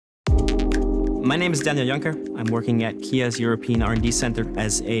My name is Daniel Juncker. I'm working at Kia's European R&D Center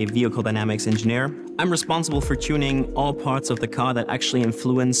as a vehicle dynamics engineer. I'm responsible for tuning all parts of the car that actually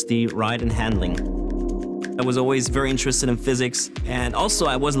influence the ride and handling. I was always very interested in physics, and also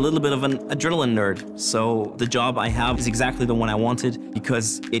I was a little bit of an adrenaline nerd. So the job I have is exactly the one I wanted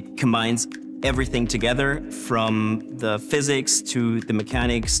because it combines everything together, from the physics to the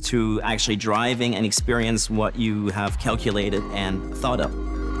mechanics to actually driving and experience what you have calculated and thought of.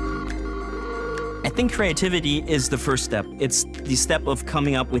 I think creativity is the first step. It's the step of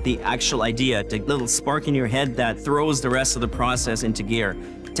coming up with the actual idea, the little spark in your head that throws the rest of the process into gear.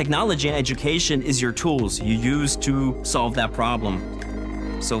 Technology and education is your tools you use to solve that problem.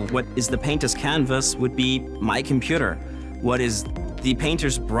 So what is the painter's canvas would be my computer. What is the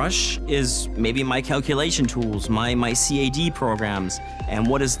painter's brush is maybe my calculation tools, my CAD programs. And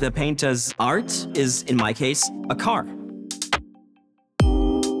what is the painter's art is, in my case, a car.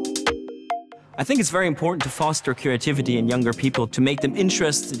 I think it's very important to foster creativity in younger people, to make them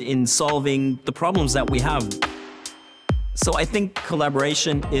interested in solving the problems that we have. So I think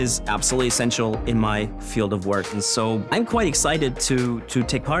collaboration is absolutely essential in my field of work. And so I'm quite excited to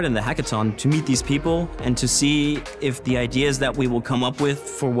take part in the hackathon, to meet these people and to see if the ideas that we will come up with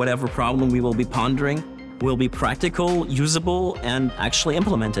for whatever problem we will be pondering will be practical, usable, and actually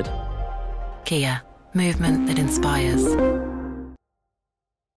implemented. Kia, movement that inspires.